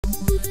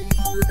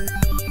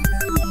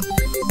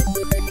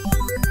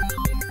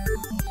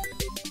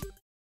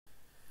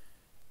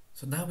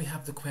So now we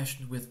have the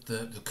question with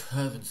the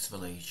recurrence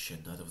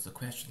relation. Now there was a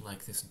question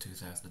like this in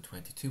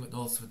 2022 and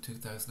also in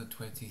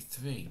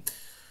 2023.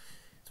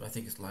 So I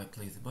think it's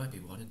likely there might be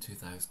one in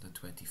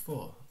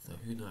 2024, so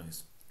who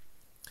knows.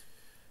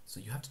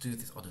 So you have to do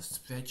this on a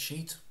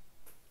spreadsheet.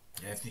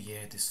 Every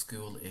year this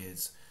school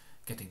is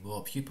getting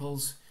more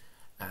pupils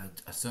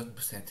and a certain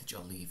percentage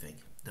are leaving.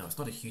 Now it's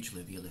not a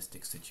hugely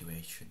realistic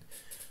situation,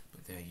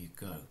 but there you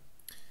go.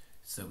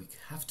 So we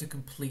have to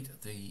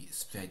complete the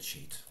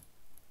spreadsheet.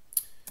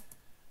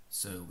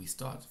 So we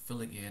start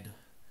filling in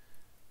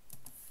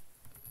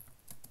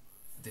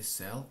this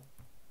cell,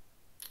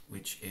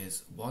 which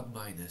is 1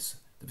 minus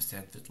the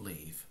percent that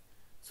leave.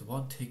 So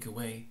 1 take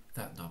away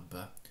that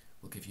number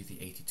will give you the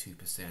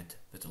 82%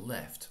 that are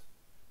left.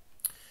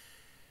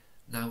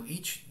 Now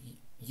each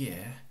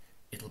year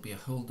it'll be a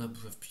whole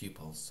number of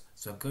pupils,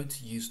 so I'm going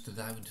to use the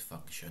round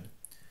function.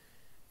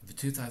 In the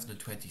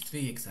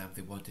 2023 exam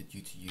they wanted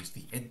you to use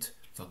the int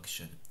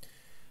function.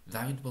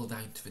 Round will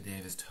round to the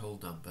nearest whole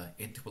number,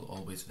 int will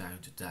always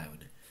round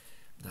down.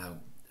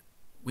 Now,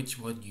 which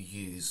one you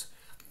use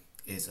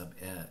is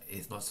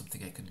not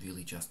something I can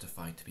really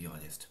justify, to be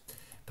honest.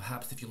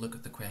 Perhaps if you look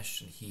at the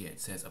question here,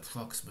 it says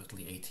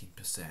approximately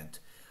 18%.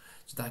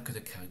 So that could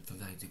account for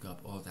rounding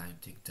up or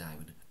rounding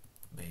down,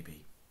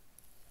 maybe.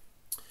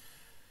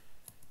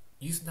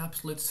 Use an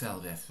absolute cell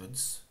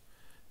reference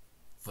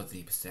for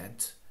the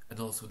percent, and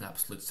also an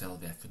absolute cell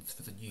reference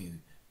for the new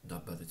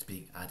number that's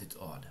being added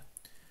on.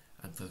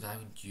 And for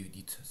round you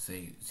need to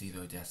say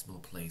 0 decimal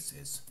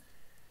places.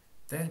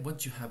 Then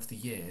once you have the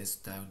years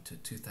down to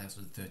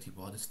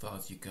 2031 as far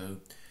as you go,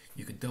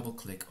 you can double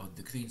click on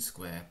the green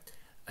square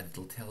and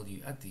it'll tell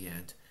you at the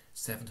end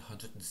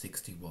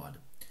 761.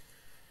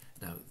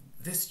 Now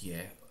this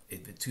year,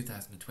 in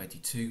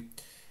 2022,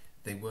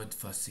 they weren't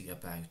fussy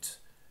about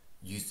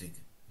using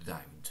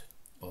round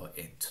or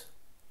int.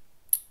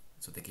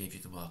 So they gave you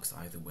the marks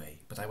either way,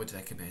 but I would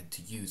recommend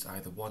to use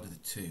either one of the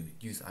two.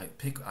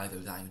 Pick either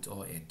round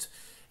or int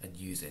and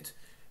use it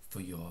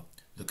for your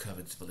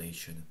recurrence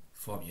relation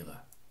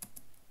formula.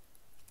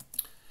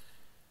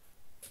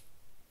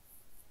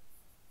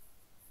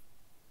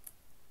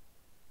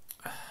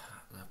 Now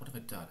what have I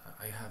done?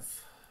 I have,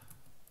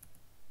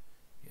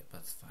 yeah,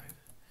 that's fine.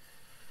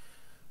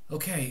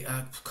 Okay,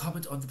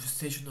 comment on the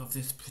precision of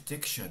this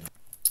prediction.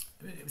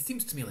 It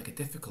seems to me like a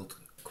difficult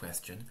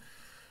question.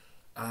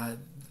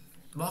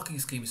 The marking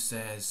scheme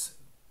says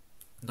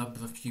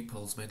number of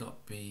pupils may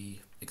not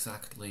be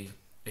exactly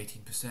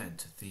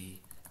 18%. The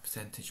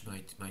percentage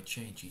might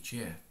change each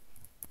year.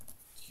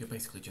 So you're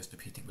basically just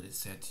repeating what it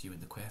said to you in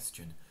the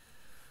question.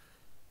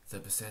 The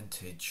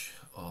percentage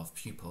of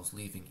pupils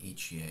leaving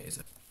each year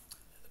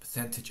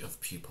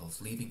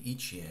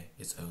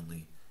is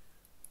only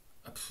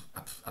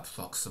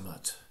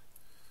approximate.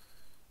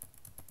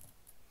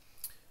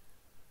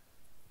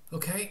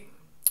 Okay,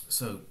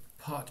 so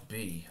part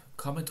B.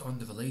 Comment on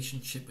the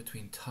relationship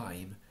between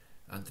time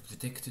and the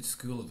predicted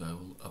school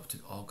roll up to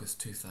August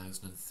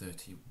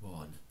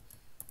 2031.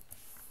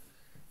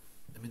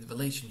 I mean, the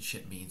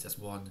relationship means as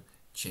one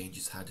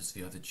changes, how does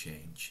the other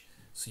change?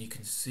 So you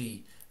can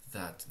see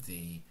that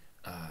the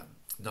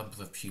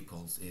number of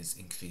pupils is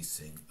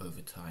increasing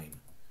over time.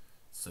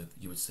 So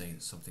you would say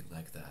something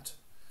like that.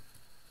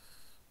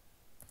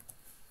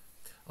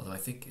 Although I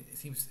think it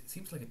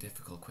seems like a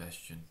difficult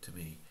question to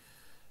me.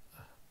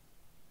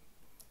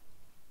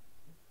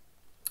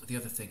 The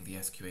other thing the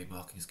SQA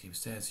marking scheme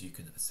says you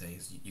can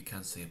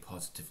say a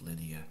positive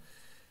linear,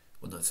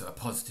 well, no, so a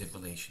positive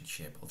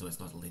relationship, although it's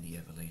not a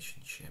linear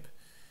relationship.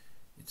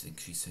 It's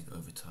increasing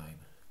over time.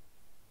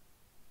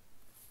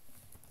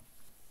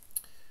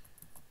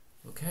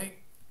 Okay,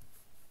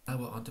 now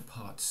we're on to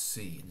part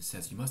C, and it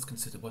says you must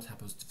consider what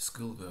happens to the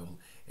school roll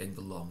in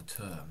the long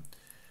term.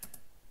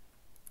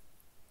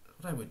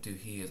 What I would do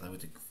here is I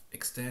would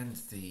extend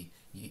the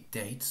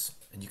dates,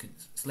 and you can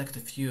select a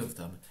few of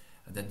them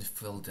and then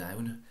fill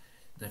down.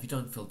 Now if you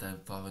don't fill down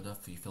far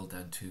enough or you fill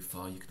down too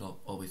far, you can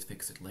always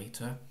fix it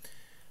later.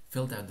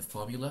 Fill down the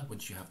formula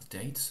once you have the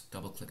dates,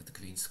 double click at the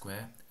green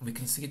square, and we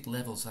can see it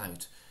levels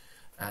out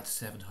at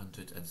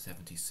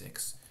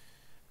 776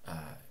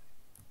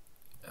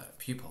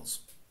 pupils.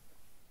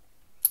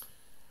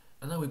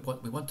 And now we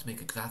want to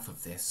make a graph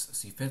of this,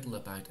 so you fiddle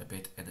about a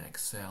bit in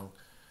Excel,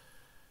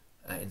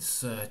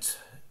 insert,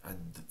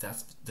 and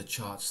that's the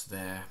charts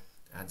there,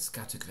 and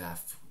scatter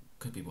graph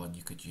could be one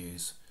you could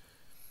use.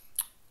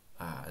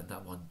 And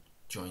that one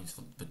joins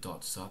the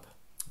dots up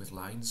with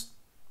lines.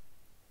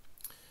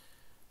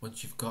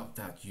 Once you've got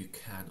that, you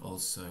can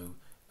also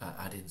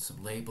add in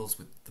some labels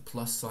with the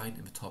plus sign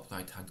in the top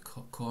right hand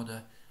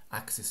corner,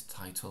 axis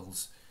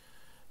titles,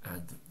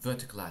 and the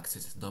vertical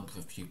axis is number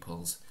of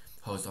pupils,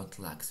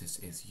 horizontal axis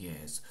is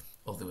years,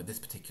 although in this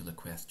particular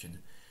question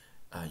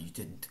you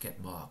didn't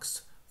get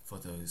marks for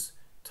those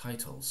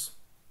titles.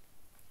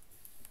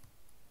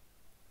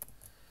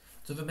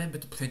 So remember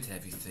to print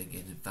everything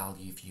in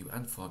value view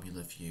and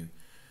formula view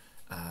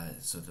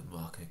so the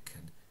marker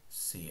can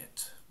see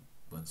it.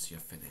 once you're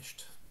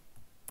finished.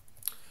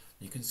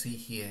 You can see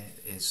here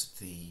is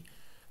the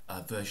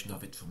version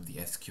of it from the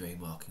SQA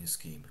marking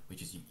scheme,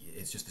 which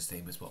is just the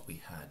same as what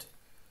we had.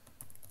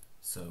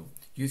 So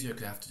use your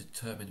graph to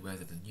determine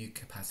whether the new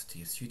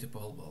capacity is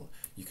suitable. Well,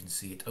 you can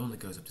see it only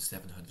goes up to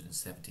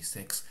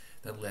 776,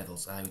 then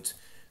levels out,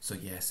 so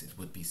yes, it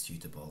would be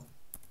suitable.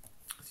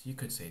 So you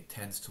could say it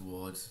tends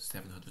towards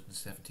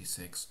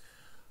 776,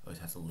 or it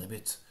has a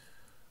limit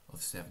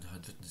of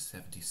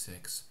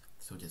 776,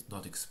 so it is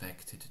not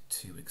expected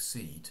to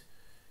exceed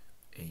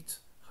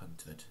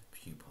 800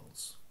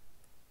 pupils.